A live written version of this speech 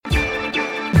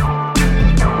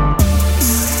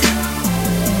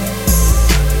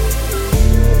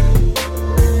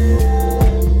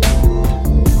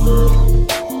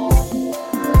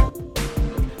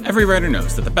Every writer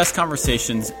knows that the best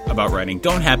conversations about writing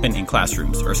don't happen in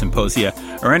classrooms or symposia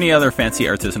or any other fancy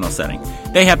artisanal setting.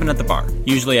 They happen at the bar,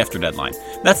 usually after deadline.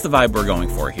 That's the vibe we're going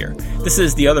for here. This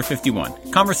is The Other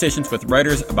 51, Conversations with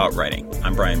Writers About Writing.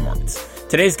 I'm Brian Moritz.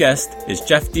 Today's guest is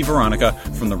Jeff DiVeronica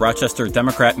from the Rochester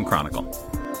Democrat and Chronicle.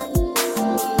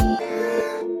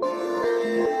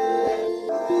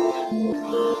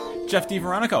 Jeff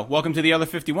DiVeronica, welcome to The Other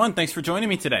 51. Thanks for joining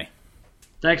me today.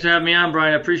 Thanks for having me on,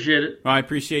 Brian. I appreciate it. Well, I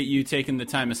appreciate you taking the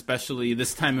time, especially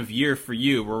this time of year for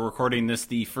you. We're recording this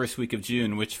the first week of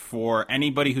June, which for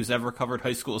anybody who's ever covered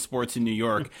high school sports in New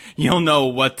York, you'll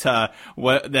know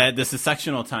that this is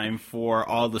sectional time for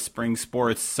all the spring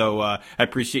sports. So I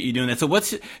appreciate you doing that.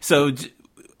 So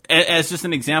as just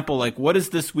an example, like what does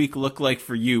this week look like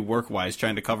for you work-wise,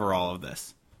 trying to cover all of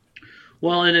this?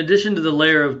 Well, in addition to the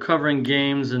layer of covering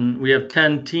games, and we have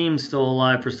 10 teams still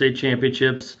alive for state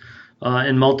championships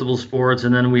in multiple sports,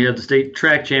 and then we have the state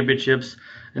track championships,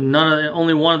 and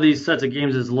only one of these sets of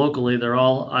games is locally. They're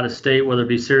all out of state, whether it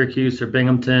be Syracuse or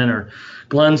Binghamton or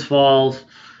Glens Falls.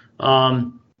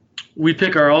 We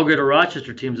pick our All Greater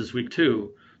Rochester teams this week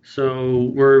too,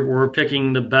 so we're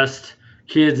picking the best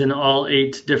kids in all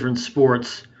 8 different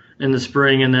sports in the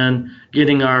spring, and then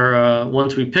getting our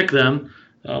once we pick them.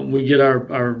 We get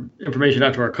our information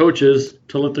out to our coaches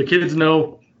to let the kids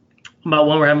know about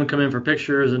when we're having them come in for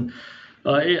pictures. And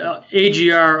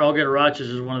AGR, All Get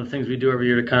Rochester, is one of the things we do every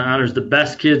year to kind of honors the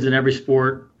best kids in every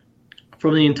sport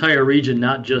from the entire region,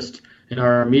 not just in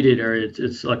our immediate area.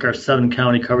 It's like our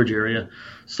 7-county coverage area.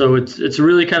 So it's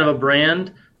really kind of a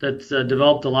brand that's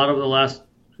developed a lot over the last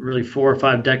really 4 or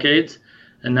 5 decades.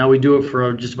 And now we do it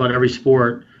for just about every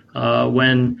sport.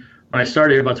 When I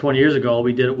started here about 20 years ago, all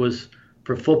we did it was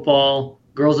for football,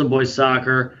 girls and boys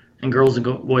soccer, and girls and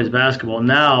boys basketball.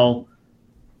 Now,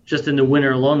 just in the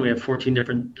winter alone, we have 14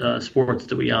 different sports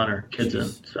that we honor kids in.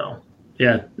 So,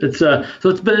 yeah, it's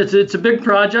a big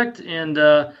project, and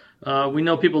we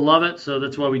know people love it, so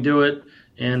that's why we do it.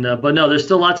 And but no, there's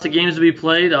still lots of games to be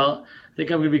played. I think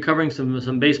I'm going to be covering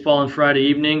some baseball on Friday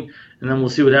evening, and then we'll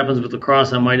see what happens with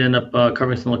lacrosse. I might end up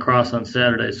covering some lacrosse on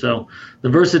Saturday. So the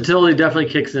versatility definitely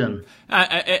kicks in.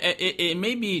 It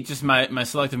may be just my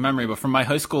selective memory, but from my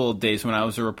high school days when I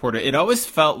was a reporter, it always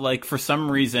felt like for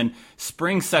some reason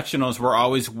spring sectionals were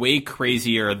always way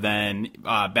crazier than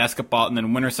basketball, and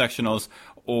then winter sectionals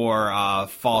or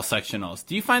fall sectionals.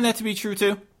 Do you find that to be true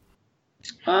too?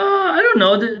 I don't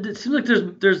know. It seems like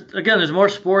there's more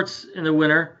sports in the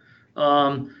winter.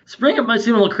 Spring it might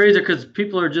seem a little crazier because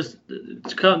people are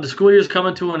the school year's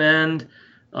coming to an end.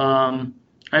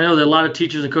 I know that a lot of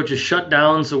teachers and coaches shut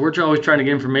down, so we're always trying to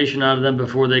get information out of them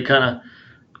before they kind of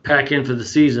pack in for the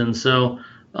season. So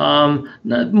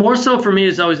more so for me,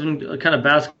 it's always been kind of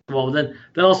basketball. But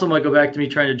then also might go back to me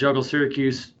trying to juggle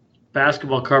Syracuse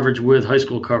basketball coverage with high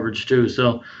school coverage too.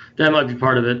 So that might be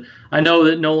part of it. I know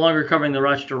that no longer covering the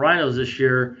Rochester Rhinos this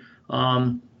year.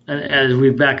 And as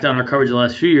we've backed down our coverage the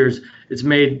last few years, it's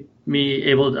made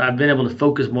me I've been able to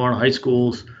focus more on high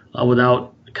schools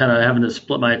without kind of having to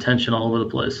split my attention all over the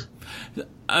place.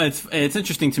 It's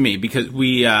interesting to me because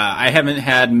I haven't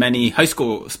had many high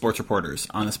school sports reporters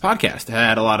on this podcast. I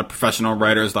had a lot of professional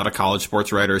writers, a lot of college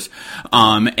sports writers,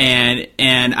 and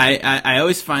I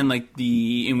always find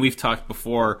and we've talked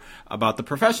before about the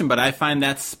profession, but I find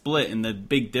that split and the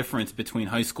big difference between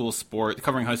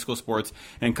covering high school sports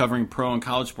and covering pro and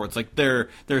college sports. Like there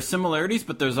are similarities,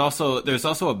 but there's also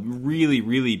a really,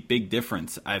 really big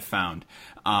difference I've found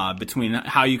between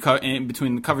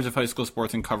between the coverage of high school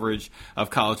sports and coverage of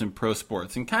college and pro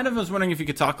sports. And kind of I was wondering if you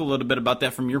could talk a little bit about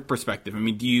that from your perspective. I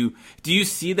mean, do you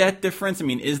see that difference? I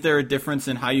mean, is there a difference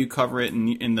in how you cover it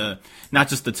in the not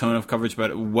just the tone of coverage,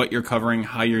 but what you're covering,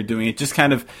 how you're doing it? Just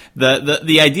kind of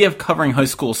the idea of covering high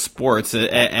school sports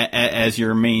as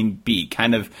your main beat.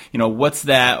 Kind of, what's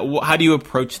that? How do you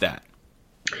approach that?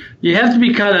 You have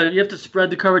to you have to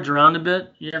spread the coverage around a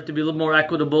bit. You have to be a little more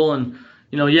equitable and.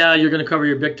 You're going to cover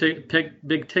your big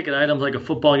ticket items like a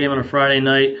football game on a Friday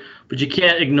night, but you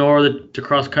can't ignore the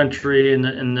cross country and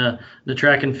the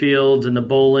track and fields and the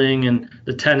bowling and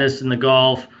the tennis and the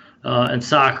golf and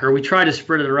soccer. We try to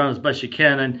spread it around as best you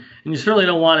can, and you certainly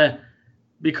don't want to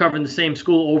be covering the same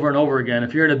school over and over again.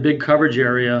 If you're in a big coverage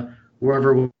area,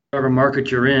 wherever market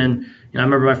you're in, I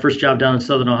remember my first job down in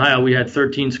Southern Ohio. We had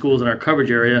 13 schools in our coverage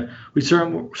area. We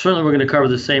certainly were going to cover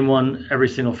the same one every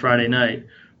single Friday night.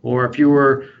 Or if you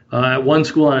were at one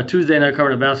school on a Tuesday night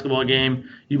covering a basketball game,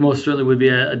 you most certainly would be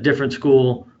at a different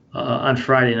school on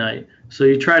Friday night. So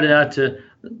you try to not to,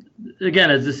 again,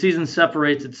 as the season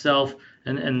separates itself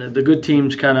and the good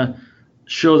teams kind of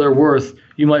show their worth,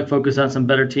 you might focus on some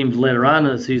better teams later on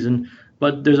in the season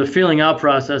but there's a feeling out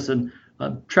process and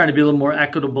trying to be a little more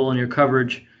equitable in your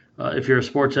coverage. If you're a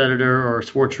sports editor or a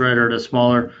sports writer at a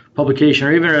smaller publication,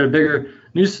 or even at a bigger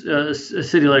news a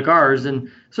city like ours,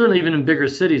 and certainly even in bigger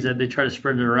cities, that they try to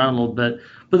spread it around a little bit.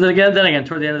 But then again,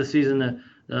 toward the end of the season,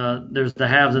 there's the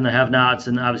haves and the have-nots,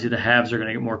 and obviously the haves are going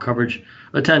to get more coverage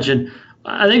attention.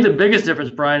 I think the biggest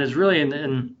difference, Brian, is really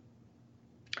in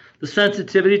the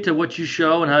sensitivity to what you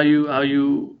show and how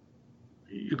you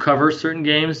cover certain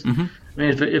games. Mm-hmm. I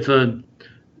mean,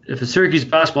 if a Syracuse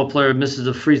basketball player misses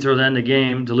a free throw to end the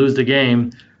game, to lose the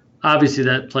game, obviously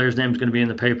that player's name is going to be in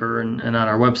the paper and on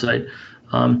our website.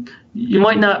 It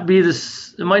might not be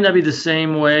the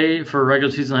same way for a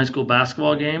regular season high school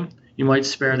basketball game. You might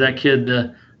spare that kid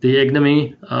the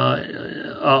ignominy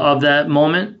of that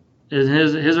moment in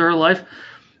his or her life.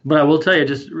 But I will tell you,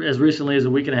 just as recently as a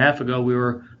week and a half ago, I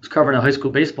was covering a high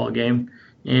school baseball game,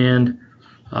 and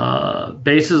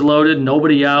bases loaded,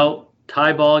 nobody out,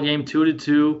 tie ball game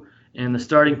 2-2, and the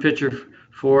starting pitcher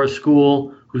for a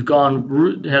school who's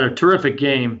had a terrific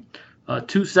game,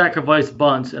 2 sacrifice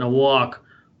bunts and a walk,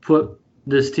 put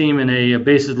this team in a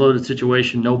bases loaded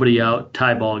situation, nobody out,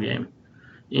 tie ball game.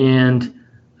 And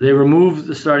they remove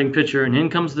the starting pitcher, and in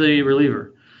comes the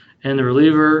reliever. And the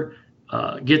reliever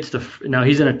now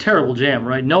he's in a terrible jam,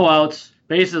 right? No outs,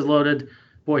 bases loaded.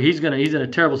 Boy, he's in a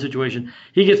terrible situation.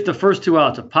 He gets the first 2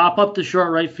 outs, a pop up to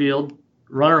short right field,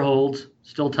 runner holds,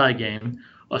 still tie game,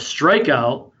 a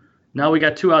strikeout. Now we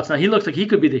got 2 outs. Now he looks like he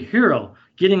could be the hero,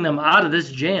 getting them out of this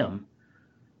jam.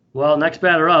 Well, next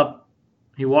batter up,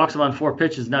 he walks him on 4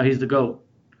 pitches. Now he's the GOAT.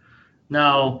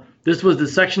 Now, this was the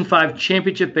Section 5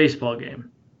 championship baseball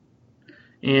game.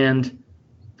 And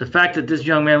the fact that this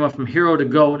young man went from hero to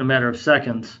GOAT in a matter of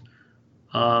seconds,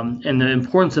 and the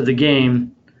importance of the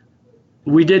game,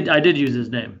 I did use his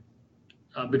name.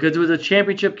 Because it was a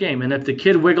championship game. And if the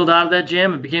kid wiggled out of that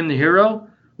jam and became the hero,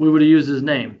 we would have used his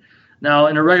name. Now,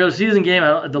 in a regular season game,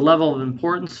 the level of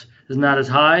importance is not as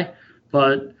high.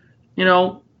 But,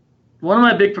 one of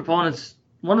my big proponents,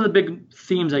 one of the big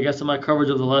themes, I guess, of my coverage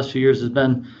of the last few years has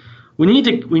been we need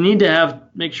to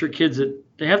make sure kids that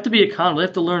they have to be accountable. They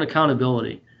have to learn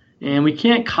accountability. And we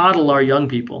can't coddle our young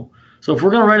people. So if we're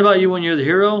going to write about you when you're the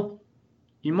hero,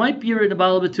 you might be written about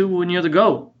a little bit too when you're the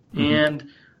GOAT. Mm-hmm. And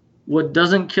what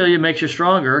doesn't kill you makes you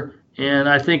stronger. And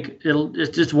I think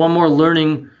it's just one more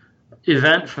learning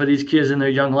event for these kids in their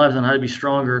young lives on how to be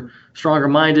stronger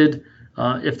minded.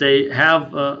 If they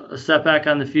have a setback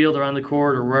on the field or on the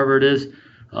court or wherever it is,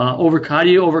 how do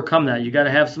you overcome that? You got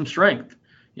to have some strength.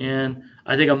 And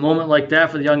I think a moment like that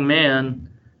for the young man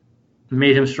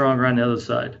made him stronger on the other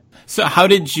side. So how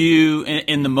did you,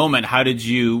 in the moment, how did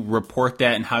you report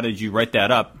that and how did you write that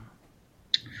up?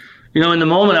 In the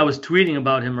moment I was tweeting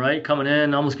about him, right? Coming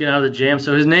in, almost getting out of the jam.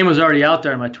 So his name was already out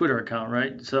there on my Twitter account,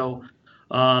 right? So,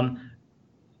 and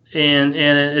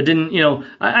it didn't,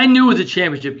 I knew it was a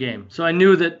championship game. So I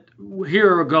knew that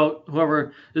hero or GOAT,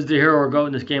 whoever is the hero or GOAT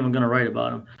in this game, I'm going to write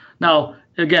about him. Now,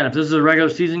 again, if this is a regular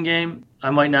season game, I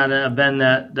might not have been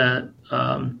that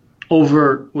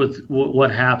overt with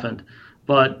what happened.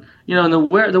 But,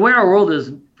 the way our world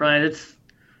is, Brian,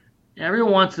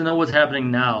 everyone wants to know what's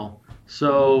happening now.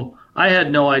 So I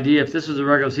had no idea if this was a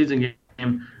regular season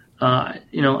game.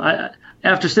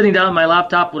 After sitting down at my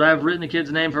laptop, would I have written the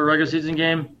kid's name for a regular season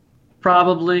game?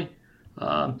 Probably.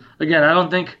 Again, I don't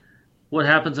think what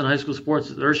happens in high school sports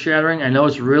is earth-shattering. I know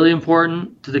it's really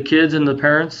important to the kids and the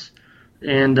parents,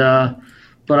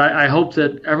 but I hope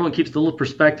that everyone keeps a little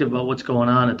perspective about what's going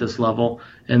on at this level,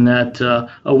 and that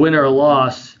a win or a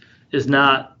loss is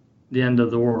not the end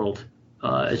of the world.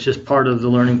 It's just part of the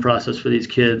learning process for these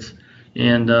kids.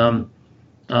 And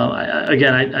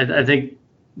I think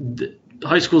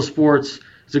high school sports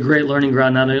is a great learning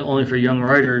ground, not only for young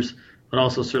writers, but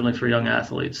also certainly for young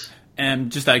athletes. And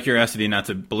just out of curiosity, not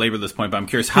to belabor this point, but I'm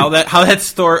curious how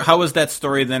was that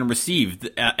story then received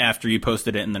after you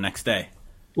posted it in the next day?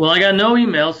 Well, I got no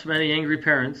emails from any angry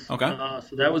parents. Okay.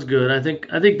 So that was good. I think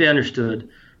they understood.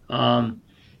 I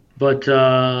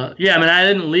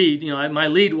didn't lead. My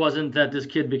lead wasn't that this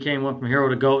kid went from hero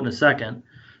to GOAT in a second.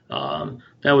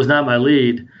 That was not my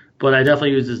lead, but I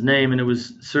definitely used his name, and it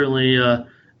was certainly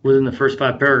within the first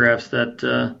 5 paragraphs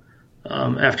that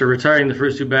after retiring the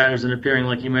first 2 batters and appearing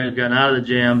like he might have gotten out of the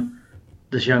jam,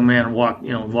 this young man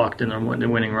walked in the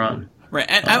winning run. Right,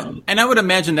 and I would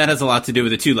imagine that has a lot to do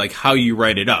with it too, like how you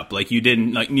write it up. Like you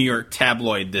didn't New York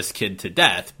tabloid this kid to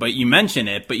death, but you mention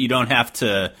it, but you don't have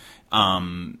to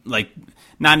not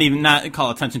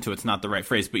call attention to it's not the right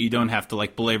phrase, but you don't have to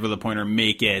belabor the point or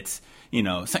make it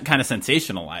kind of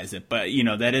sensationalize it. But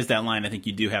that is that line. I think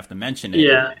you do have to mention it.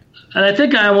 Yeah, and I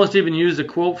think I almost even used a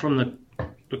quote from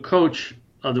the coach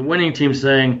of the winning team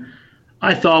saying,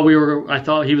 I thought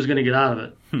he was going to get out of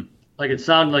it. Like it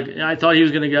sounded like I thought he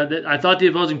was going to get. I thought the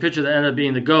opposing pitcher that ended up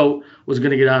being the GOAT was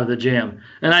going to get out of the jam,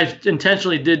 and I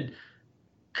intentionally did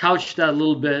couch that a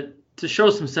little bit to show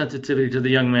some sensitivity to the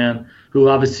young man who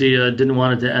obviously didn't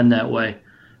want it to end that way.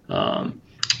 So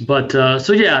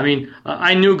yeah, I mean,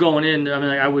 I knew going in. I mean,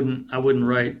 like, I wouldn't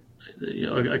write,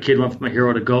 a kid went from a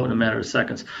hero to GOAT in a matter of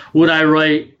seconds. Would I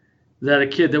write that a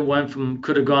kid that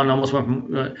almost went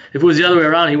from, if it was the other way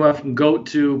around, he went from GOAT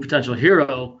to potential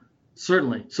hero?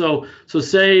 Certainly. So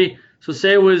say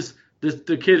it was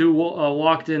the kid who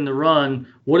walked in the run.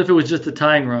 What if it was just a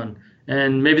tying run,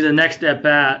 and maybe the next at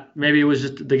bat, maybe it was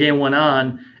just the game went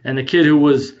on, and the kid who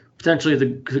was potentially the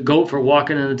GOAT for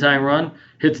walking in the tying run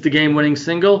hits the game-winning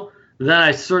single? Then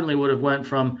I certainly would have went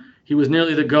from he was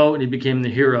nearly the GOAT and he became the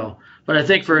hero. But I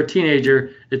think for a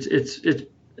teenager, it's it'd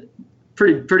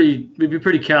be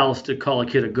pretty callous to call a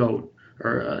kid a GOAT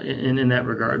or in that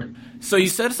regard. So you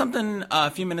said something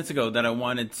a few minutes ago that I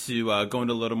wanted to go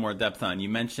into a little more depth on. You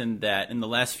mentioned that in the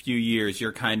last few years,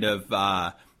 your kind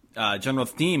of general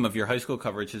theme of your high school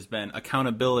coverage has been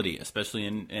accountability,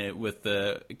 especially with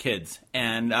the kids.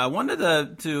 And I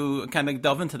wanted to kind of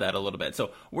delve into that a little bit.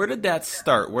 So where did that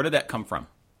start? Where did that come from?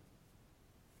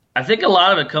 I think a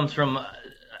lot of it comes from,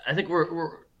 I think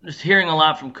we're just hearing a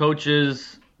lot from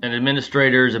coaches and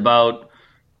administrators about,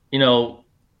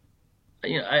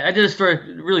 I did a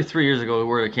story really 3 years ago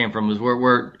where it came from was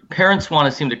where parents want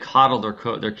to seem to coddle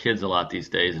their kids a lot these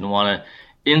days and want to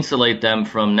insulate them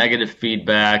from negative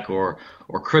feedback or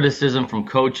criticism from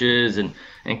coaches and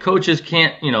coaches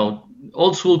can't,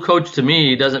 old school coach to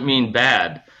me doesn't mean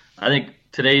bad. I think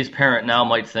today's parent now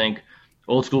might think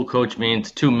old school coach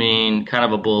means too mean, kind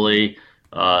of a bully,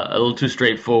 a little too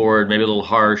straightforward, maybe a little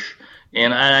harsh.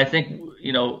 And I think,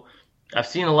 I've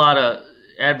seen a lot of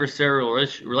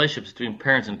adversarial relationships between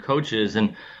parents and coaches,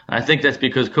 and I think that's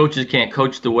because coaches can't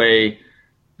coach the way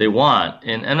they want.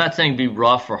 And I'm not saying be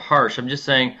rough or harsh. I'm just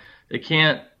saying they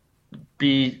can't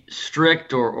be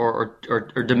strict or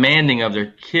demanding of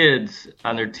their kids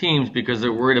on their teams because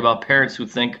they're worried about parents who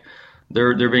think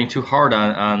they're being too hard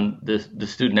on the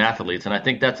student athletes. And I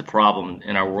think that's a problem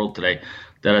in our world today,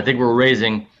 that I think we're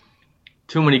raising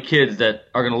too many kids that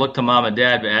are going to look to mom and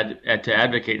dad to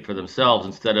advocate for themselves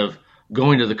instead of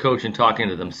going to the coach and talking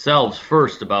to themselves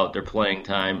first about their playing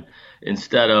time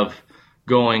instead of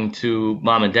going to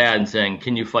mom and dad and saying,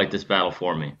 can you fight this battle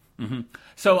for me? Mm-hmm.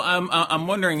 So I'm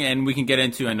wondering, and we can get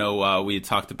into, I know we had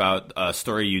talked about a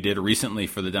story you did recently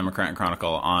for the Democrat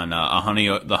Chronicle on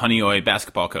the Honeoye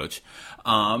basketball coach.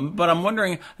 But I'm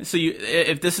wondering, so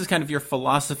if this is kind of your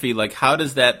philosophy, like how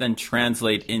does that then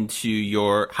translate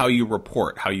into how you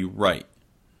report, how you write?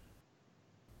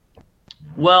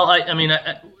 Well, I mean,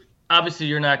 obviously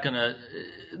you're not going to,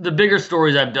 the bigger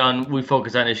stories I've done, we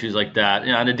focus on issues like that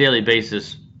on a daily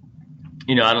basis.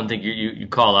 I don't think you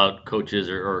call out coaches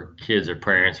or kids or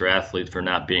parents or athletes for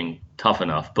not being tough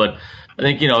enough. But I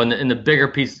think, in the bigger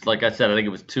piece, like I said, I think it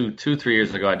was 3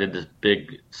 years ago, I did this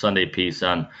big Sunday piece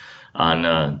on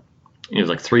it was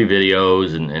like 3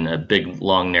 videos and a big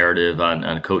long narrative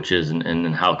on coaches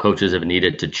and how coaches have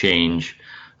needed to change.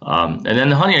 And then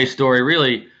the Honeoye story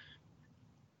really,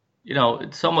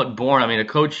 it's somewhat born. I mean,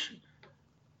 the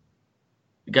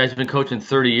guy's been coaching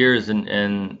 30 years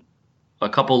and a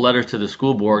couple letters to the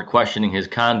school board questioning his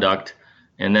conduct,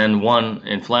 and then one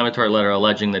inflammatory letter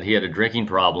alleging that he had a drinking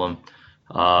problem,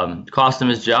 cost him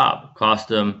his job,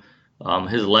 cost him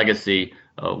his legacy,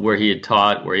 where he had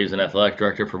taught, where he was an athletic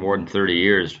director for more than 30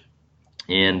 years.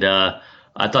 And I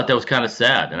thought that was kind of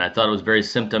sad, and I thought it was very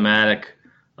symptomatic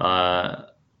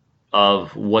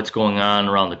of what's going on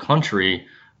around the country.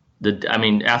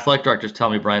 Athletic directors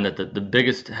tell me, Brian, that the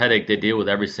biggest headache they deal with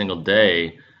every single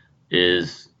day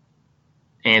is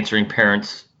answering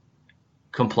parents'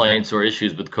 complaints or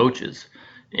issues with coaches.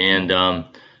 And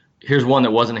here's one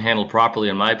that wasn't handled properly,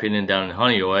 in my opinion, down in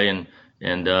Honeoye, and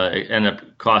it ended up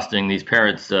costing these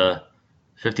parents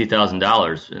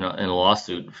 $50,000 in a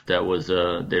lawsuit that was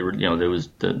the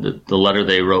letter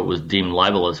they wrote was deemed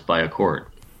libelous by a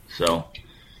court. So.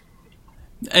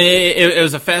 It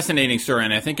was a fascinating story,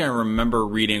 and I think I remember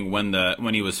reading when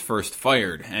he was first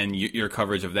fired and your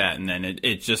coverage of that, and then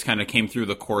it just kind of came through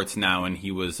the courts now, and he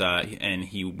was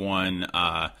he won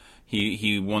the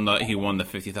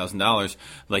 $50,000,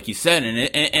 like you said,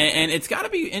 and it's got to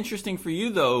be interesting for you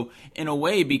though in a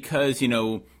way because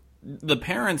the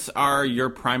parents are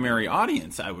your primary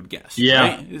audience, I would guess.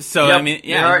 Yeah. Right? So yep. I mean,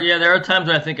 yeah. There are times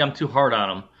when I think I'm too hard on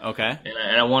them. Okay.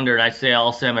 And I wonder, and I'll say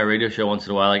on my radio show once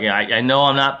in a while, like, I know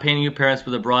I'm not painting you parents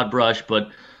with a broad brush, but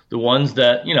the ones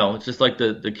that, it's just like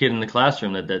the kid in the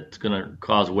classroom that's going to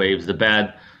cause waves. The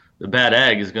bad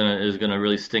egg is gonna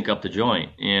really stink up the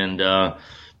joint. And a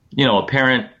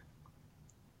parent,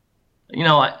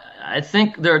 I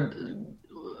think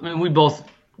we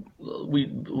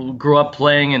grew up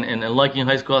playing and liking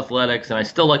high school athletics, and I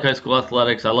still like high school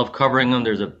athletics. I love covering them.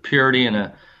 There's a purity and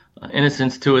a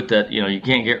innocence to it that you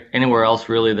can't get anywhere else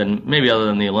really than maybe other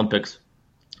than the Olympics.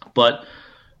 But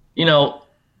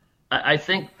I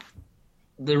think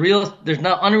there's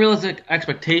not unrealistic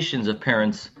expectations of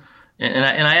parents, and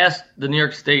I asked the New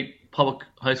York State Public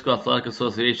High School Athletic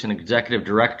Association executive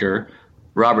director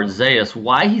Robert Zayas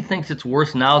why he thinks it's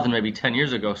worse now than maybe 10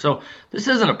 years ago. So this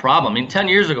isn't a problem. I mean, 10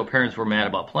 years ago parents were mad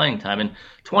about playing time, and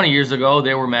 20 years ago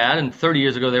they were mad, and 30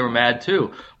 years ago they were mad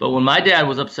too. But when my dad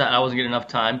was upset I wasn't getting enough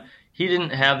time, he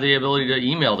didn't have the ability to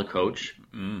email the coach.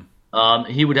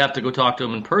 He would have to go talk to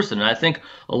him in person. And I think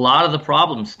a lot of the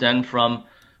problems stem from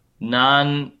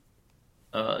nonverbal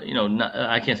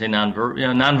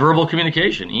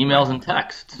communication, emails and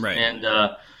texts. Right. And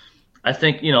I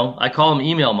think, I call them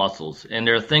email muscles. And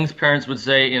there are things parents would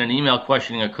say in an email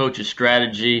questioning a coach's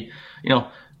strategy,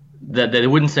 that they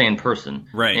wouldn't say in person.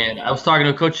 Right. And I was talking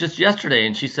to a coach just yesterday,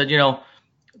 and she said,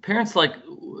 parents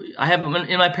I have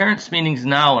in my parents' meetings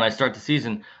now when I start the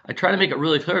season, I try to make it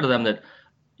really clear to them that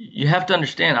you have to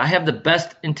understand I have the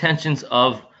best intentions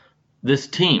of this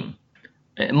team.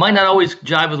 It might not always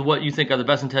jive with what you think are the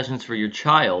best intentions for your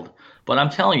child, but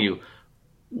I'm telling you,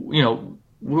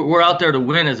 we're out there to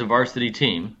win as a varsity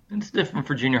team. It's different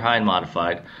for junior high and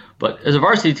modified, but as a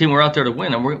varsity team, we're out there to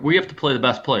win, and we have to play the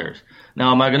best players.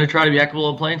 Now, am I going to try to be equitable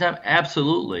in playing time?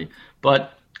 Absolutely,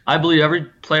 but I believe every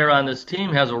player on this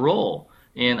team has a role,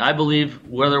 and I believe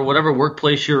whatever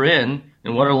workplace you're in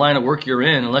and whatever line of work you're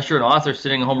in, unless you're an author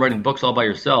sitting at home writing books all by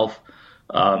yourself,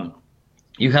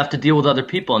 you have to deal with other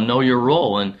people and know your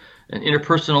role, and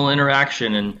interpersonal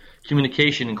interaction and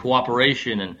communication and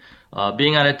cooperation, and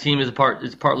being on a team is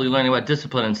partly learning about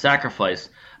discipline and sacrifice.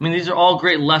 I mean, these are all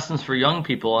great lessons for young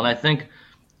people, and I think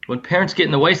when parents get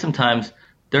in the way sometimes,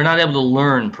 they're not able to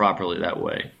learn properly that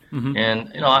way. Mm-hmm.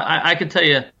 And I could tell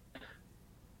you,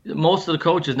 most of the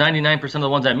coaches, 99% of the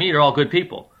ones I meet, are all good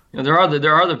people. There are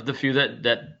the few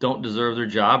that don't deserve their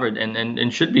job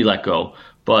and should be let go.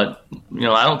 But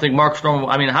I don't think Mark Storm.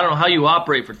 I mean, I don't know how you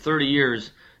operate for 30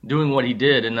 years doing what he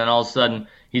did, and then all of a sudden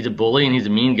he's a bully and he's a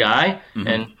mean guy. Mm-hmm.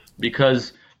 And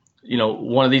because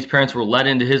one of these parents were let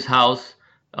into his house,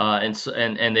 and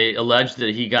they alleged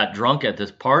that he got drunk at this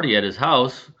party at his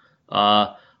house. When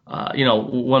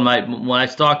I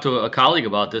talked to a colleague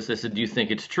about this, they said, "Do you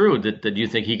think it's true? That you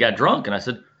think he got drunk?" And I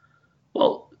said,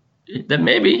 "Well, then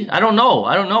maybe. I don't know.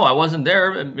 I wasn't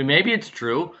there. Maybe it's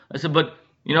true." I said, "But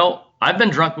I've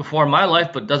been drunk before in my life,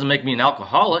 but it doesn't make me an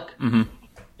alcoholic." Mm-hmm.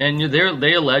 And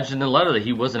they alleged in the letter that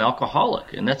he was an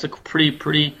alcoholic, and that's a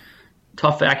pretty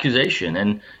tough accusation.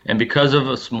 And because of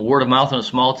word of mouth in a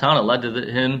small town, it led to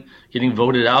him getting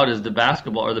voted out as the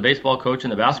baseball coach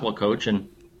and the basketball coach, and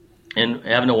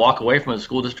having to walk away from a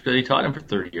school district that he taught him for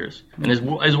 30 years. And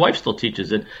his wife still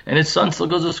teaches it, and his son still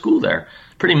goes to school there.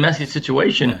 Pretty messy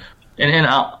situation. Yeah. And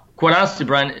quite honestly,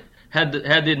 Brian, had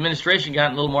the administration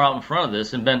gotten a little more out in front of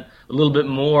this and been a little bit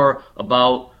more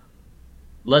about,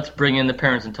 let's bring in the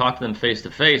parents and talk to them face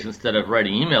to face instead of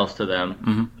writing emails to them,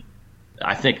 mm-hmm.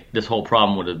 I think this whole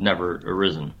problem would have never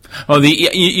arisen. Well,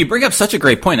 you bring up such a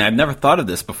great point. I've never thought of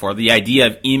this before. The idea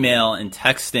of email and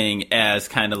texting as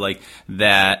kind of like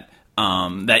that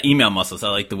email muscles. I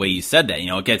like the way you said that.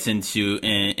 It gets into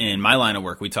in my line of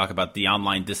work. We talk about the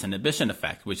online disinhibition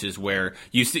effect, which is where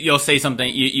you'll say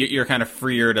something. You're kind of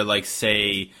freer to like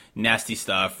say nasty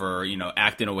stuff or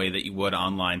act in a way that you would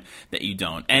online that you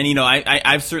don't. And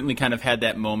I've certainly kind of had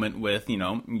that moment with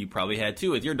you probably had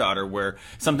too with your daughter, where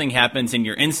something happens and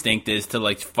your instinct is to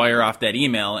like fire off that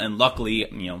email. And luckily,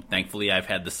 thankfully, I've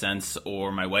had the sense,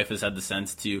 or my wife has had the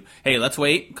sense to, hey, let's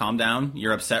wait, calm down.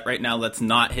 You're upset right now. Let's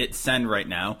not hit send right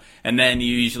now. And then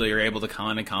you usually are able to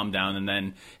calm down and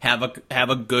then have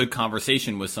a good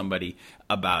conversation with somebody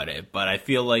about it. But I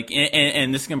feel like,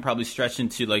 and this can probably stretch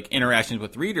into like interactions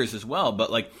with readers as well, but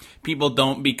like people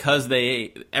don't, because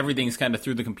everything's kind of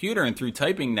through the computer and through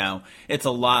typing now, it's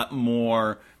a lot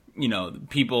more,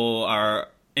 people are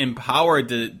empowered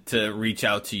to reach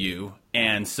out to you,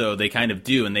 and so they kind of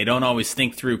do, and they don't always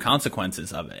think through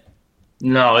consequences of it.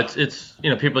 No, it's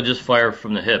people just fire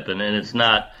from the hip, and it's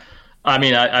not. I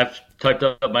mean, I've typed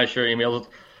up my share of emails,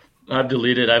 I've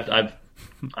deleted,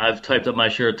 I've typed up my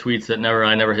share of tweets that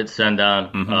I never hit send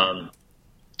on. Mm-hmm.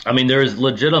 I mean, there is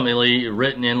legitimately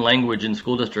written in language in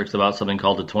school districts about something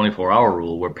called the 24-hour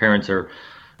rule, where parents are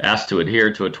asked to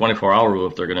adhere to a 24-hour rule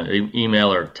if they're going to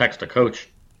email or text a coach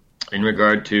in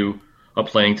regard to a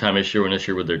playing time issue or an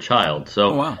issue with their child.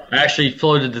 So I actually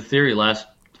floated the theory last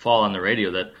fall on the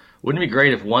radio that wouldn't it be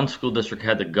great if one school district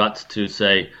had the guts to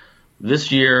say,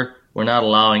 this year we're not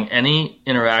allowing any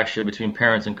interaction between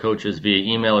parents and coaches via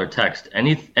email or text.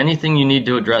 Anything you need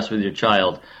to address with your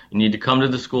child, you need to come to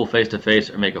the school face-to-face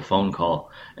or make a phone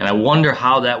call. And I wonder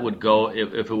how that would go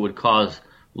if it would cause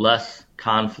less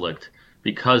conflict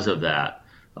because of that,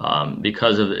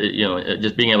 because of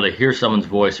just being able to hear someone's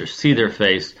voice or see their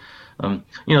face. The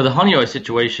Honeoye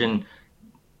situation,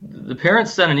 the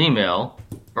parents sent an email,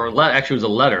 actually it was a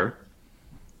letter,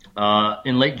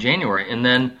 in late January, and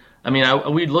then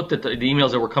we looked at the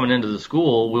emails that were coming into the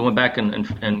school. We went back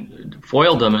and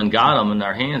foiled them and got them in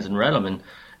our hands and read them.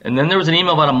 And then there was an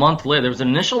email about a month later. There was an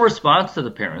initial response to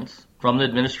the parents from the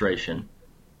administration,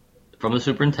 from the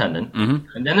superintendent. Mm-hmm.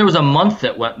 And then there was a month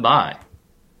that went by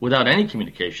without any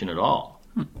communication at all.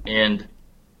 And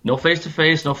no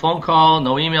face-to-face, no phone call,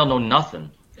 no email, no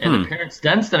nothing. And the parents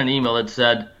then sent an email that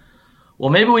said, well,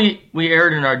 maybe we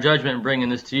erred in our judgment in bringing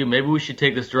this to you. Maybe we should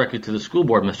take this directly to the school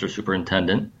board, Mr.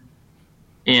 Superintendent.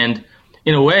 And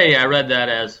in a way, I read that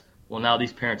as, well, now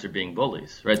these parents are being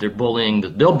bullies, right? They're bullying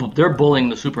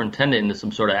the superintendent into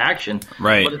some sort of action.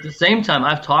 Right. But at the same time,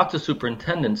 I've talked to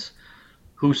superintendents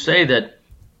who say that,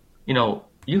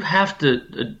 you have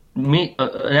to meet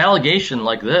an allegation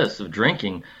like this of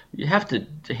drinking. You have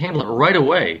to handle it right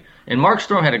away. And Mark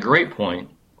Storm had a great point.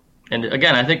 And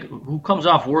again, I think who comes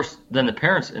off worse than the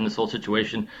parents in this whole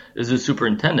situation is the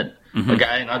superintendent, a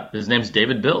guy, his name's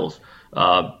David Bills.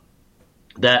 The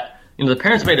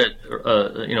parents made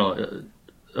a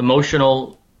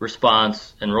emotional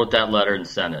response and wrote that letter and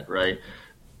sent it, right?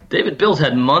 David Bills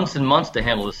had months and months to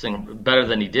handle this thing better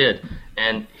than he did,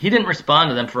 and he didn't respond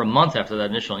to them for a month after that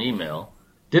initial email.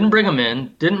 Didn't bring them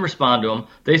in, didn't respond to them.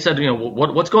 They said,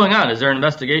 what's going on? Is there an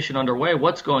investigation underway?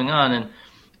 What's going on?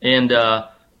 And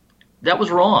that was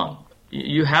wrong.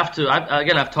 You have to.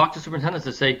 I've talked to superintendents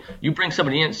that say you bring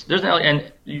somebody in.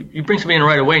 You bring somebody in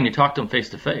right away, and you talk to them face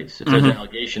to face if there's an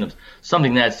allegation of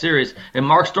something that serious. And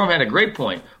Mark Storm had a great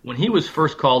point when he was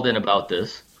first called in about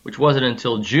this, which wasn't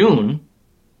until June.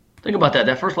 Think about that.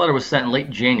 That first letter was sent in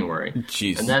late January,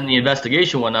 Jeez. And then the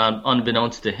investigation went on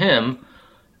unbeknownst to him.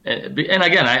 And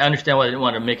again, I understand why they didn't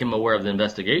want to make him aware of the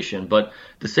investigation, but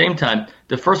at the same time,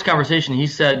 the first conversation he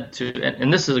said to,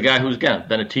 and this is a guy who's, again,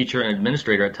 been a teacher and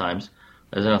administrator at times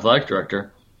as an athletic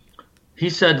director,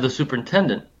 he said to the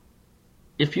superintendent,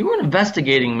 if you were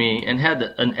investigating me and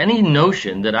had any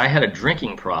notion that I had a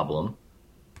drinking problem,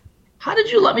 how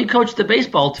did you let me coach the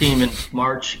baseball team in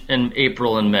March and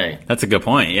April and May? That's a good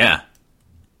point, yeah.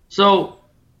 So,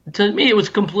 to me, it was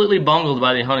completely bungled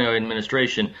by the Honeoye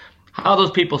administration. How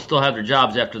those people still have their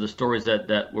jobs after the stories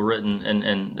that were written,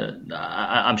 and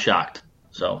I'm shocked.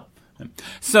 So,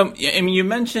 you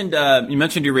mentioned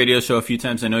your radio show a few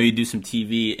times. I know you do some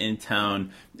TV in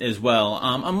town as well.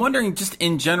 I'm wondering, just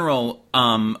in general,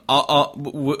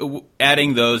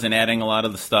 adding those and adding a lot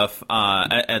of the stuff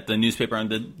at the newspaper on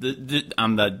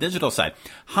the digital side.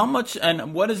 How much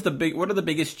and what are the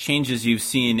biggest changes you've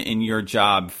seen in your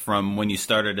job from when you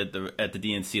started at the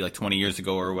DNC like 20 years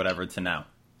ago or whatever to now?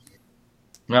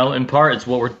 Well, in part, it's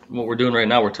what we're doing right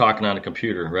now. We're talking on a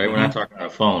computer, right? We're not talking on a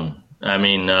phone. I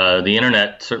mean, the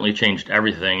internet certainly changed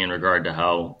everything in regard to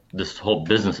how this whole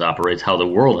business operates, how the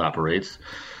world operates.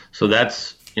 So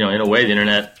that's, in a way, the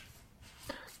internet.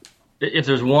 If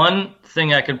there's one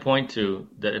thing I can point to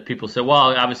that if people say,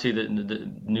 well, obviously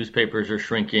the newspapers are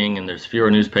shrinking and there's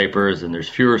fewer newspapers and there's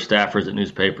fewer staffers at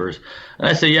newspapers. And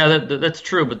I say, yeah, that's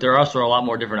true, but there are also a lot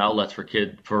more different outlets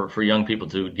for young people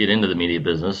to get into the media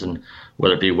business, and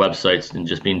whether it be websites and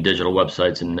just being digital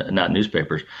websites and not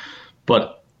newspapers.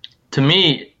 But to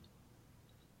me,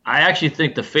 I actually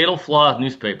think the fatal flaw of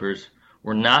newspapers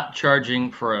were not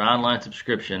charging for an online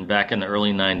subscription back in the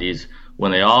early 90s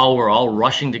when they were all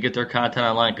rushing to get their content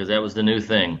online because that was the new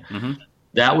thing. Mm-hmm.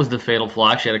 That was the fatal flaw.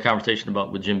 I actually had a conversation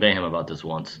with Jim Boeheim about this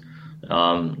once.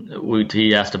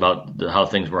 He asked about how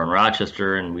things were in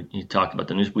Rochester, and we talked about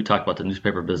the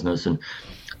newspaper business, and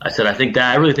I said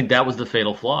I really think that was the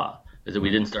fatal flaw, is that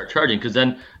we didn't start charging, because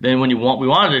then when we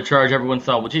wanted to charge, everyone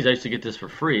thought, well, geez, I used to get this for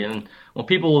free. And when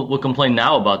people will complain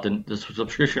now about the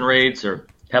subscription rates or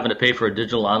having to pay for a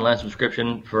digital online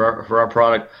subscription for our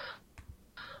product,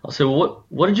 I'll say, well,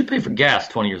 what did you pay for gas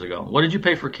 20 years ago? What did you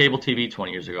pay for cable TV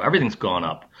 20 years ago? Everything's gone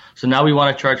up. So now we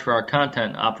want to charge for our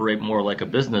content, operate more like a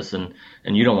business, and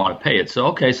you don't want to pay it. So,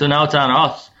 okay, so now it's on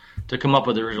us to come up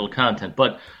with original content.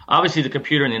 But obviously the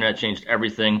computer and the internet changed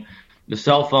everything. The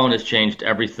cell phone has changed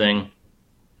everything.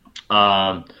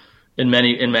 And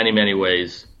many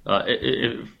ways.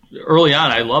 Early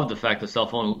on, I loved the fact the cell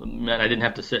phone meant I didn't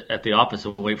have to sit at the office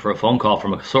and wait for a phone call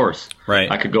from a source.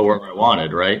 Right. I could go wherever I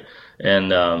wanted, right?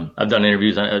 And I've done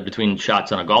interviews between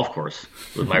shots on a golf course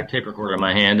with my tape recorder in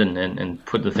my hand and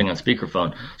put the thing on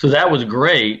speakerphone. So that was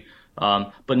great.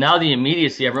 But now the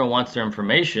immediacy, everyone wants their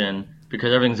information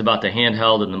because everything's about the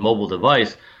handheld and the mobile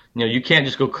device. You can't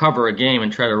just go cover a game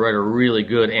and try to write a really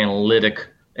good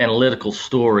analytical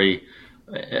story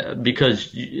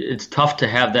because it's tough to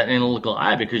have that analytical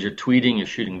eye because you're tweeting, you're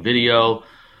shooting video. I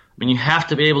mean, you have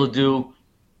to be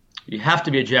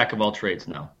a jack of all trades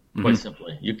now, quite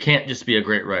simply. You can't just be a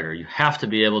great writer. You have to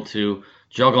be able to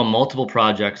juggle multiple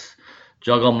projects,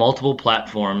 juggle multiple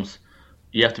platforms.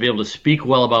 You have to be able to speak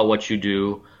well about what you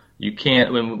do. You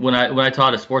can't. When I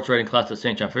taught a sports writing class at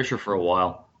St. John Fisher for a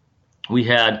while, we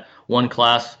had one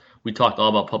class, we talked all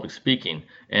about public speaking,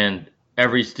 and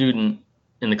every student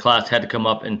in the class had to come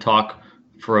up and talk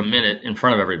for a minute in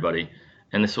front of everybody.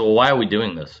 And they said, well, why are we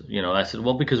doing this? I said,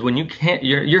 well, because when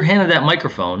you're handed that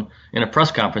microphone in a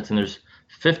press conference and there's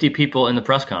 50 people in the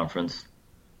press conference,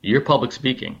 you're public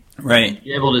speaking. Right.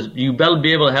 You better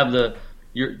be able to have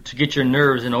to get your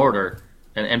nerves in order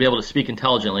and be able to speak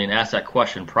intelligently and ask that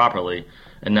question properly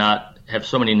and not have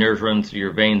so many nerves running through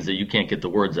your veins that you can't get the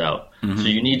words out. So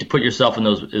you need to put yourself in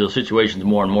those situations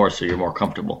more and more so you're more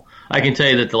comfortable. I can tell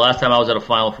you that the last time I was at a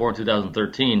Final Four in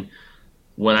 2013,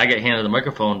 when I get handed the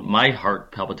microphone, my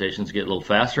heart palpitations get a little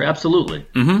faster. Absolutely.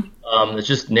 It's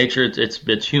just nature. It's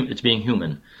being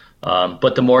human.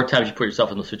 But the more times you put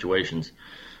yourself in those situations,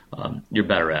 you're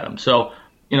better at them. So,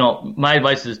 my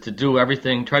advice is to do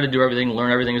everything, try to do everything,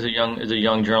 learn everything as a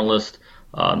young journalist.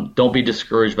 Don't be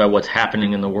discouraged by what's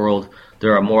happening in the world.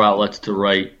 There are more outlets to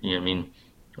write,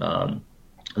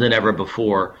 than ever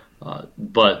before.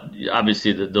 But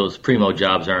obviously those primo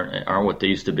jobs aren't what they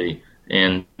used to be.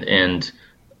 And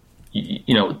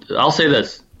I'll say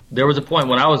this. There was a point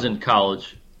when I was in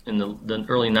college in the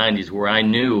early 90s where I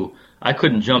knew I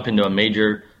couldn't jump into a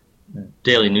major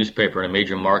daily newspaper in a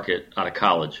major market out of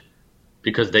college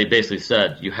because they basically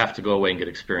said you have to go away and get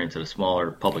experience at a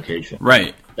smaller publication.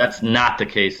 Right. That's not the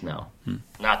case now.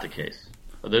 Not the case.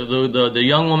 The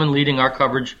young woman leading our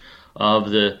coverage of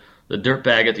the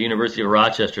dirtbag at the University of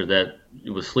Rochester that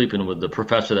was sleeping with the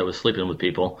professor that was sleeping with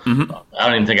people. I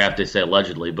don't even think I have to say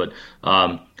allegedly, but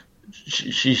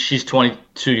she's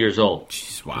 22 years old.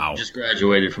 Jeez, wow. Just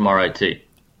graduated from RIT,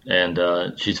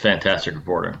 and she's a fantastic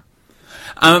reporter.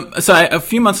 A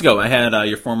few months ago, I had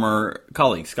your former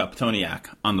colleague Scott Petoniak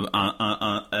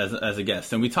as a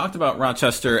guest, and we talked about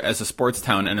Rochester as a sports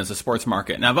town and as a sports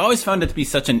market. And I've always found it to be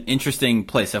such an interesting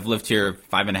place. I've lived here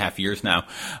 5.5 years now,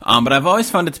 but I've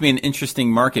always found it to be an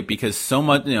interesting market because so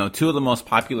much, two of the most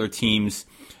popular teams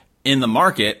in the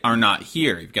market are not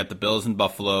here. You've got the Bills in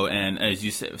Buffalo, and as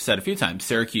you said a few times,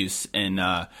 Syracuse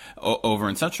over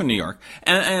in Central New York.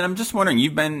 And I'm just wondering,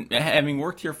 you've been having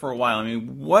worked here for a while. I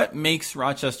mean, what makes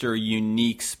Rochester a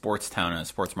unique sports town and a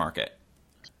sports market?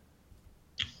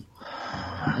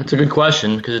 That's a good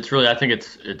question because it's really, I think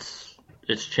it's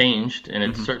changed, and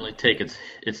it's certainly taken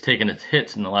its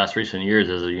hits in the last recent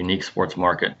years as a unique sports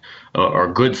market or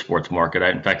a good sports market.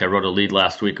 In fact, I wrote a lead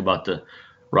last week about the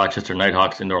Rochester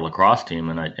Nighthawks indoor lacrosse team,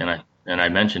 and I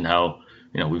mentioned how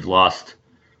we've lost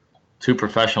 2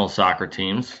 professional soccer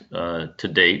teams to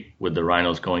date, with the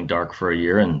Rhinos going dark for a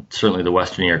year, and certainly the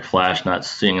Western New York Flash not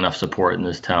seeing enough support in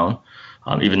this town,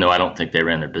 even though I don't think they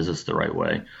ran their business the right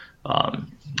way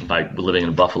by living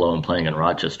in Buffalo and playing in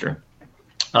Rochester.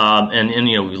 And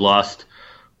we lost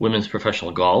women's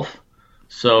professional golf.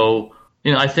 So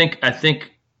I think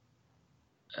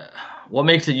what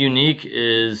makes it unique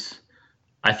is,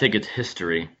 I think it's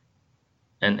history,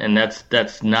 and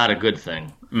that's not a good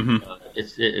thing.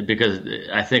 Because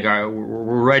I think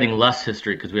we're writing less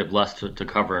history because we have less to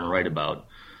cover and write about.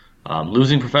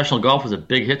 Losing professional golf was a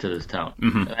big hit to this town.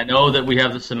 And I know that we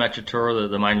have the Symetra Tour,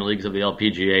 the minor leagues of the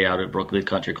LPGA out at Brookleaf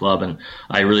Country Club, and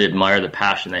I really admire the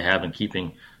passion they have in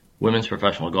keeping women's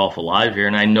professional golf alive here.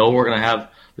 And I know we're going to have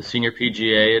the Senior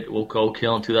PGA at Oak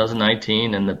Hill in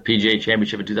 2019 and the PGA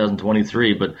Championship in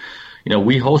 2023, but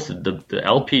we hosted the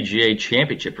LPGA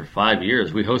Championship for 5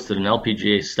 years. We hosted an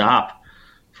LPGA stop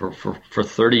for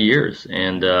 30 years,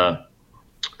 and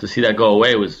to see that go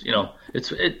away was,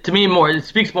 to me it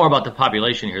speaks more about the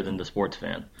population here than the sports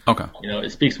fan. Okay.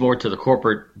 It speaks more to the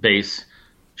corporate base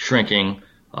shrinking,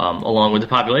 along with the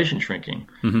population shrinking,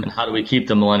 and how do we keep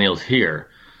the millennials here?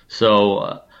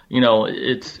 So,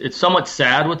 it's somewhat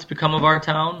sad what's become of our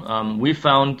town. We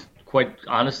found, quite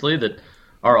honestly, that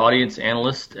our audience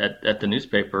analysts at the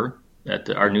newspaper at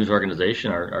our news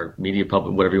organization, our media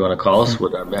public, whatever you want to call us,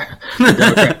 with our the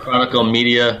Democrat Chronicle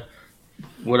Media,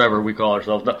 whatever we call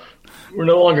ourselves. No, we're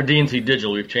no longer DNC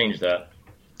Digital. We've changed that.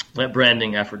 That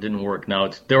branding effort didn't work.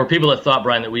 Now there were people that thought,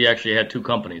 Brian, that we actually had two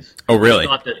companies. Oh, really? They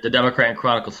thought that the Democrat and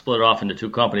Chronicle split off into two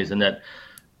companies, and that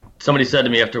somebody said to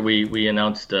me after we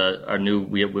announced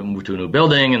we moved to a new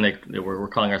building, and we're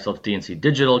calling ourselves DNC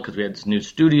Digital because we had this new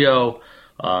studio.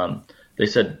 They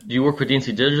said, do you work for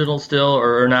DNC Digital still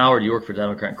or now, or do you work for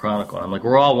Democrat and Chronicle? And I'm like,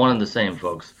 we're all one and the same,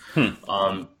 folks.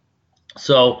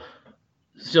 So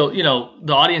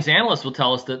the audience analysts will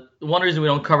tell us that one reason we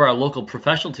don't cover our local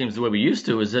professional teams the way we used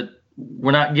to is that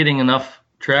we're not getting enough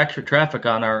traffic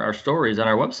on our stories on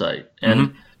our website.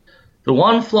 And the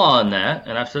one flaw in that,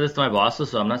 and I've said this to my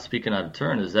bosses, so I'm not speaking out of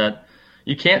turn, is that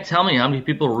you can't tell me how many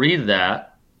people read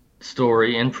that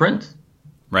story in print.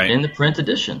 Right. In the print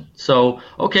edition. So,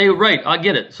 okay, right, I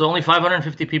get it. So only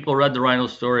 550 people read the Rhino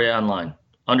story online.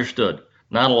 Understood.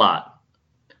 Not a lot.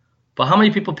 But how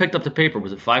many people picked up the paper?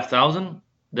 Was it 5,000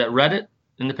 that read it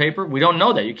in the paper? We don't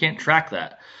know that. You can't track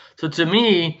that. So to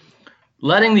me,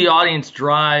 letting the audience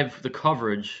drive the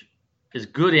coverage is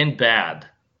good and bad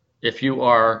if you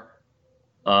are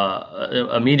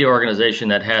a media organization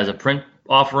that has a print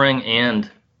offering and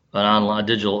an online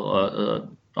digital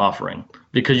offering,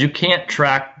 because you can't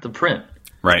track the print.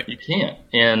 Right. You can't.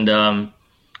 And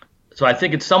so I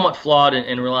think it's somewhat flawed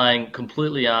in relying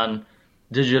completely on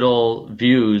digital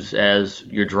views as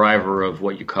your driver of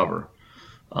what you cover.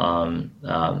 And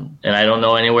I don't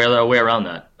know any other way around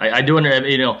that. I do,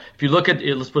 if you look at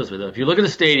it, let's put it this way, though. If you look at a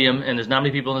stadium and there's not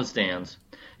many people in the stands,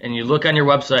 and you look on your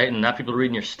website and not people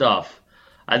reading your stuff,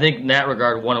 I think in that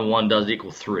regard, 1 and 1 does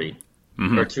equal 3.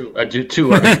 Or 2.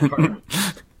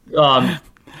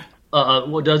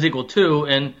 What does equal 2,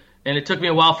 and it took me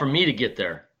a while for me to get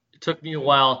there. It took me a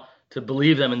while to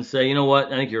believe them and say, you know what,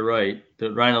 I think you're right.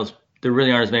 The Rhinos, there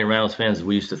really aren't as many Rhinos fans as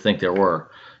we used to think there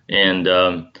were, and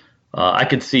I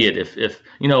could see it if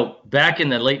back in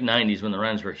the late '90s when the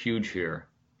Rhinos were huge here,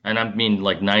 and I mean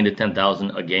like 9,000 to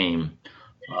 10,000 a game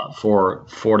for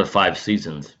 4 to 5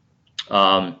 seasons.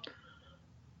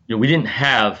 We didn't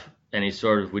have any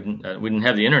sort of we didn't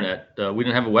have the internet. We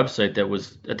didn't have a website that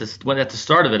was at the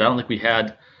start of it. I don't think we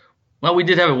had. Well, we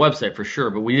did have a website for sure,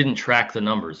 but we didn't track the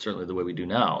numbers certainly the way we do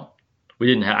now. I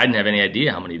didn't have any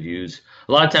idea how many views.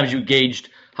 A lot of times you gauged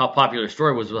how popular a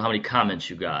story was with how many comments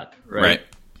you got. Right.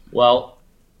 Well,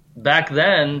 back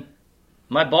then,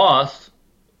 my boss,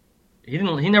 he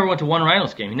never went to one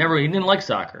Rhinos game. He didn't like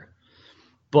soccer,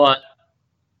 but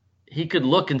he could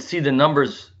look and see the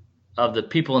numbers of the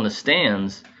people in the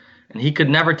stands. And he could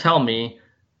never tell me,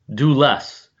 do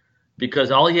less, because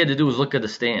all he had to do was look at the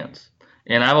stands.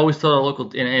 And I've always told our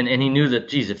local, and he knew that,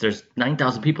 geez, if there's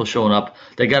 9,000 people showing up,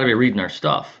 they got to be reading our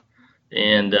stuff.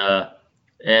 And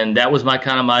that was I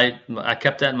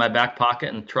kept that in my back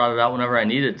pocket and trotted out whenever I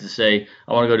needed to say,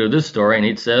 I want to go do this story. And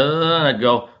he'd say, and I'd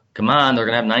go, come on, they're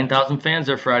going to have 9,000 fans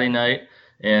there Friday night.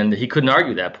 And he couldn't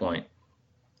argue that point.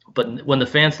 But when the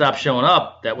fans stopped showing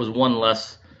up, that was one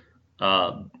less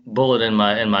bullet in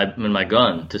my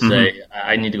gun to say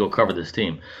I need to go cover this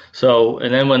team. So,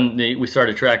 and then when we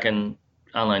started tracking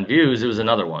online views, it was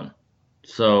another one.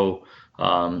 So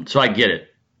I get it,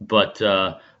 but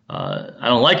I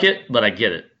don't like it, but I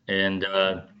get it. And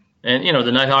the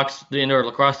Nighthawks, the indoor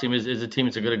lacrosse team is a team.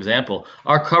 It's a good example.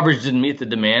 Our coverage didn't meet the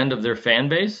demand of their fan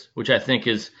base, which I think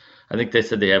they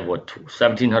said they have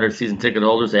 1,700 season ticket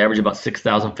holders. They average about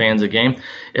 6,000 fans a game.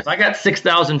 If I got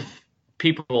 6,000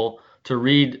 people to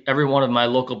read every one of my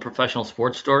local professional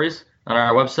sports stories on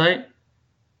our website,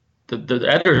 the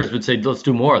editors would say, let's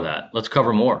do more of that. Let's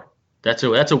cover more. That's a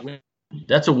win.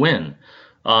 That's a win.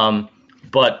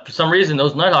 But for some reason,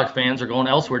 those Nighthawks fans are going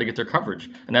elsewhere to get their coverage.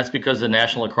 And that's because the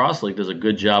National Lacrosse League does a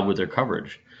good job with their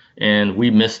coverage. And we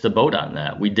missed the boat on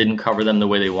that. We didn't cover them the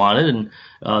way they wanted, and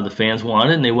the fans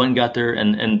wanted, and they went and got their,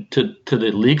 and to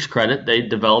the league's credit, they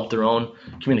developed their own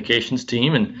communications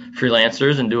team and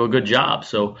freelancers and do a good job.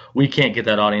 So we can't get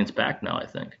that audience back now, I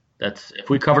think. If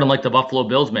we covered them like the Buffalo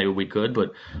Bills, maybe we could,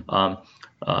 but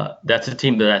that's a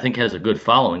team that I think has a good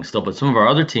following still. But some of our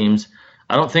other teams,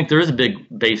 I don't think there is a big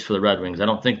base for the Red Wings. I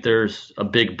don't think there's a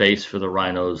big base for the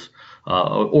Rhinos.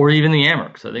 Or even the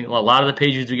Amerks. I think a lot of the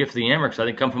pages we get for the Amerks, I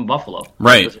think, come from Buffalo.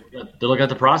 Right. They're looking at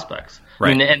the prospects.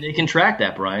 Right. I mean, and they can track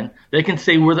that, Brian. They can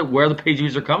say where the page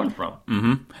views are coming from.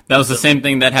 Mm-hmm. That was the same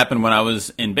thing that happened when I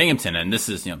was in Binghamton, and this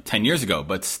is 10 years ago,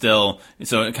 but still,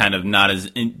 so kind of not as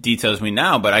in detail as we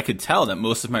now. But I could tell that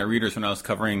most of my readers, when I was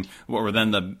covering what were then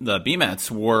the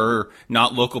BMATs, were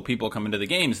not local people coming to the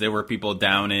games. They were people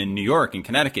down in New York and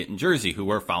Connecticut and Jersey who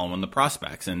were following the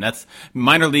prospects, and that's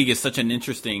minor league is such an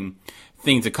interesting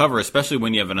thing to cover, especially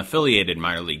when you have an affiliated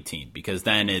minor league team, because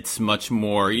then it's much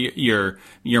more your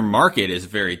market is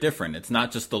very different. It's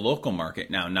not just the local market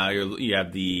now. Now you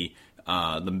have the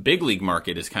big league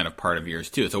market is kind of part of yours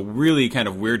too. It's a really kind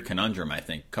of weird conundrum, I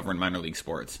think, covering minor league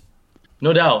sports.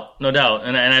 No doubt,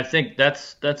 and I think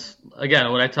that's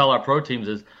again what I tell our pro teams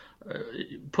is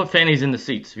put fannies in the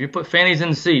seats. If you put fannies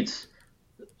in the seats,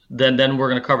 then we're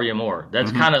going to cover you more.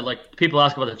 That's kind of like people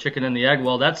ask about the chicken and the egg.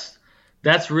 Well,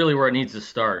 that's really where it needs to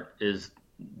start is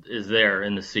there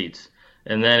in the seats.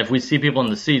 And then if we see people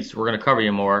in the seats, we're going to cover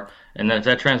you more. And then if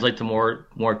that translates to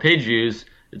more page views,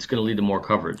 it's going to lead to more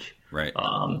coverage. Right.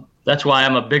 That's why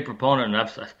I'm a big proponent.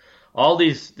 And all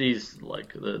these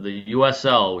like the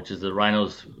USL, which is the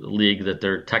Rhinos league that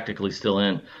they're technically still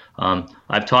in.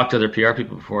 I've talked to their PR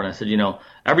people before, and I said,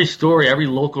 every story, every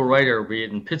local writer, be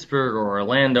it in Pittsburgh or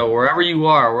Orlando, wherever you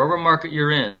are, wherever market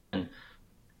you're in,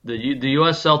 the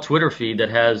USL Twitter feed that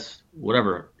has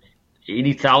whatever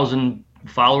 80,000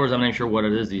 followers, I'm not sure what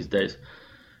it is these days.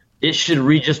 It should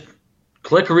just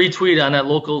click retweet on that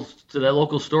local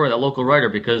story, that local writer,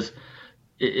 because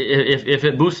if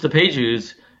it boosts the page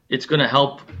views, it's going to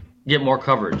help get more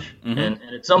coverage. And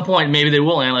at some point, maybe they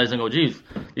will analyze and go, geez,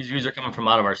 these views are coming from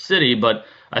out of our city. But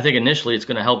I think initially it's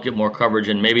going to help get more coverage,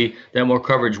 and maybe that more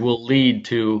coverage will lead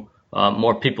to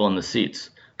more people in the seats.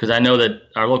 Because I know that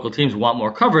our local teams want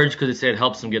more coverage because they say it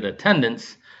helps them get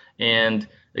attendance. And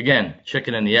again,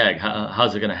 chicken and the egg,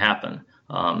 how's it going to happen?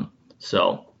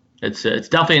 So it's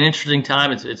definitely an interesting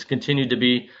time. It's continued to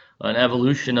be an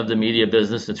evolution of the media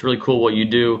business. It's really cool what you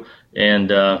do, and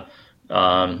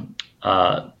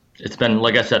it's been,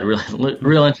 like I said,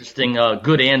 real interesting,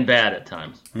 good and bad at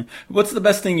times. What's the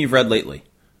best thing you've read lately?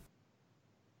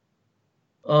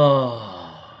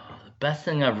 Oh, the best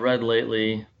thing I've read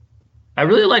lately. I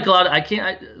really like I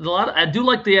do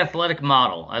like the Athletic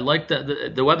model. I like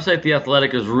the website The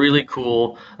Athletic is really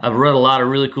cool. I've read a lot of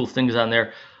really cool things on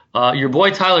there. Your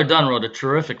boy Tyler Dunn wrote a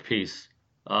terrific piece.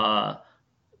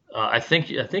 I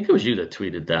think it was you that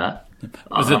tweeted that.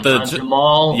 Was it the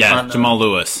Jamal? Yeah, Jamal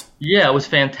Lewis. Yeah, it was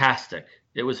fantastic.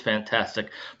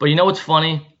 But you know what's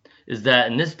funny is that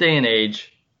in this day and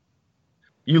age,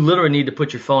 you literally need to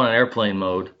put your phone on airplane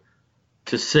mode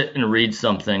to sit and read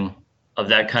something of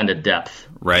that kind of depth.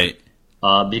 Right.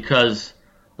 Because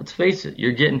let's face it,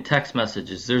 you're getting text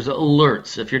messages. There's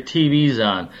alerts. If your TV's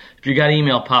on, if you got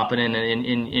email popping in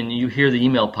and you hear the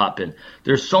email pop in,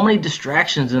 there's so many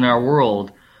distractions in our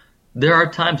world. There are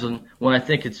times when I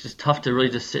think it's just tough to really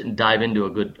just sit and dive into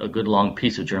a good long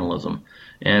piece of journalism.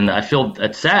 And I feel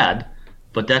that's sad,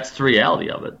 but that's the reality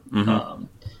of it.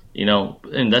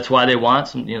 And that's why they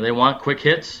want they want quick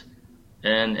hits,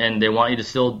 and they want you to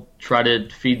still try to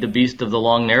feed the beast of the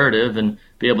long narrative and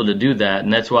be able to do that.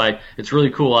 And that's why it's really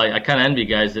cool. I kind of envy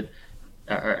guys that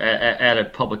are at a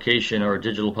publication or a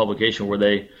digital publication where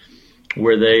they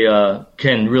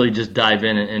can really just dive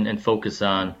in and focus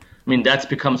on. I mean, that's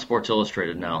become Sports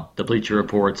Illustrated now. The Bleacher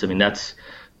Reports. I mean, that's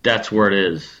where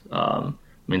it is.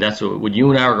 That's when you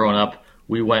and I were growing up,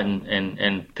 we went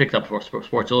and picked up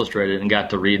Sports Illustrated and got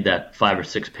to read that 5 or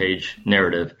 6 page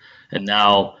narrative, and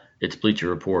now it's Bleacher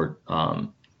Report.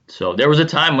 So there was a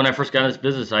time when I first got in this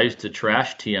business, I used to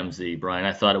trash TMZ, Brian.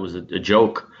 I thought it was a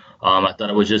joke. I thought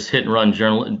it was just hit and run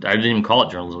journalism. I didn't even call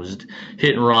it journalism. It was just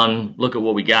hit and run. Look at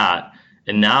what we got,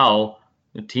 and now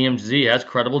TMZ has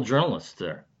credible journalists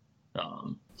there.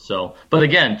 But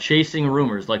again, chasing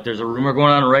rumors. Like there's a rumor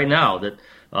going on right now that,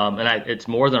 it's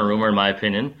more than a rumor in my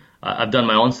opinion. I've done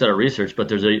my own set of research, but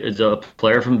there's a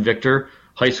player from Victor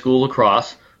High School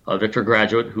lacrosse, a Victor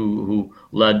graduate who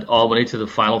led Albany to the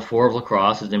Final Four of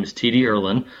lacrosse. His name is T.D.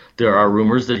 Erlin. There are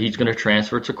rumors that he's going to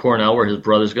transfer to Cornell, where his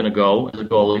brother's going to go as a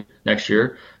goalie next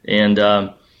year. And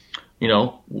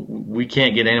we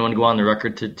can't get anyone to go on the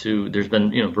record to there's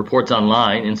been, reports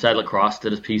online. Inside Lacrosse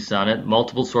did a piece on it.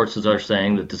 Multiple sources are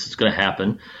saying that this is going to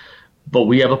happen. But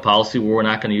we have a policy where we're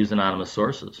not going to use anonymous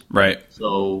sources. Right.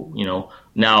 So,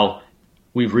 now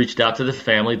we've reached out to the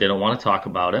family. They don't want to talk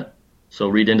about it. So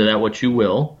read into that what you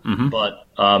will. Mm-hmm.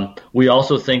 But we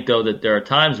also think, though, that there are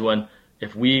times when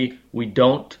if we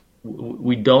don't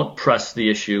press the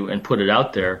issue and put it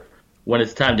out there, when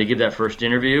it's time to give that first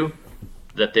interview,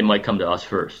 that they might come to us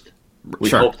first. we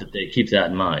hope that they keep that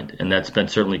in mind, and that's been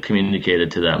certainly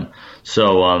communicated to them.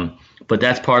 So, but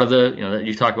that's part of the,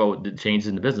 you talk about the changes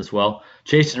in the business. Well,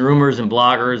 chasing rumors and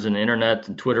bloggers and internet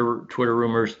and Twitter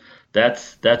rumors,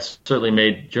 that's certainly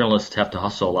made journalists have to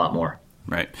hustle a lot more.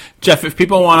 Right. Jeff, if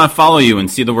people want to follow you and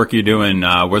see the work you're doing,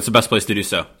 what's the best place to do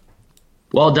so?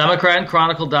 Well,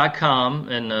 DemocratandChronicle.com,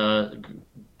 and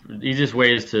easiest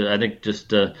way is to, I think,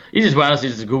 easiest way honestly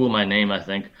is to Google my name, I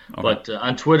think. Okay. But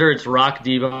on Twitter, it's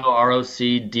RockDevo,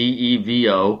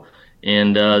 ROCDEVO,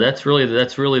 and that's really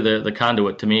the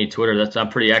conduit to me. Twitter. I'm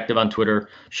pretty active on Twitter,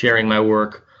 sharing my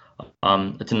work.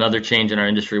 It's another change in our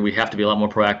industry. We have to be a lot more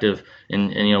proactive,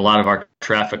 and a lot of our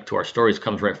traffic to our stories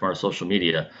comes right from our social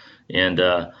media, and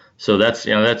so that's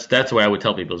the way I would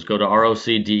tell people is go to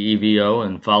ROCDEVO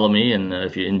and follow me. And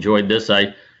if you enjoyed this,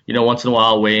 I once in a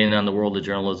while weigh in on the world of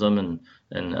journalism and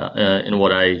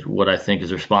what I think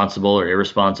is responsible or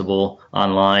irresponsible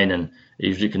online, and it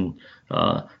usually can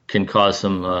cause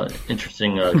some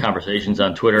interesting conversations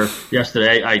on Twitter.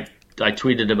 Yesterday, I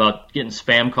tweeted about getting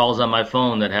spam calls on my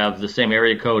phone that have the same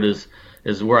area code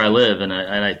as where I live, and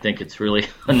I think it's really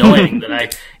annoying that I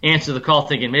answer the call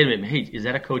thinking, maybe, hey, is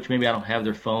that a coach? Maybe I don't have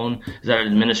their phone. Is that an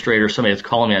administrator? Somebody that's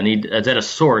calling me? Is that a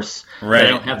source? Right. I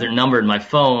don't have their number in my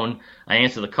phone. I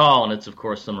answer the call, and it's, of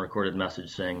course, some recorded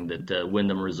message saying that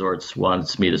Wyndham Resorts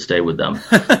wants me to stay with them.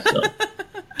 So.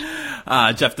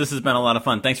 Jeff, this has been a lot of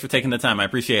fun. Thanks for taking the time. I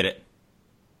appreciate it.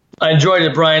 I enjoyed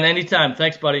it, Brian. Anytime.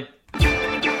 Thanks, buddy.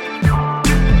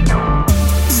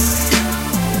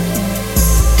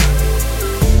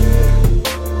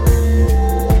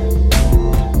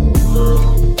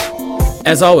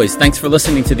 As always, thanks for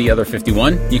listening to The Other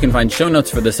 51. You can find show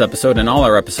notes for this episode and all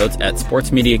our episodes at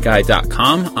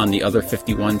sportsmediaguy.com on the Other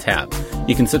 51 tab.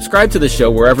 You can subscribe to the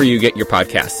show wherever you get your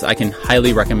podcasts. I can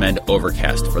highly recommend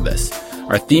Overcast for this.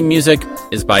 Our theme music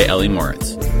is by Ellie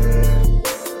Moritz.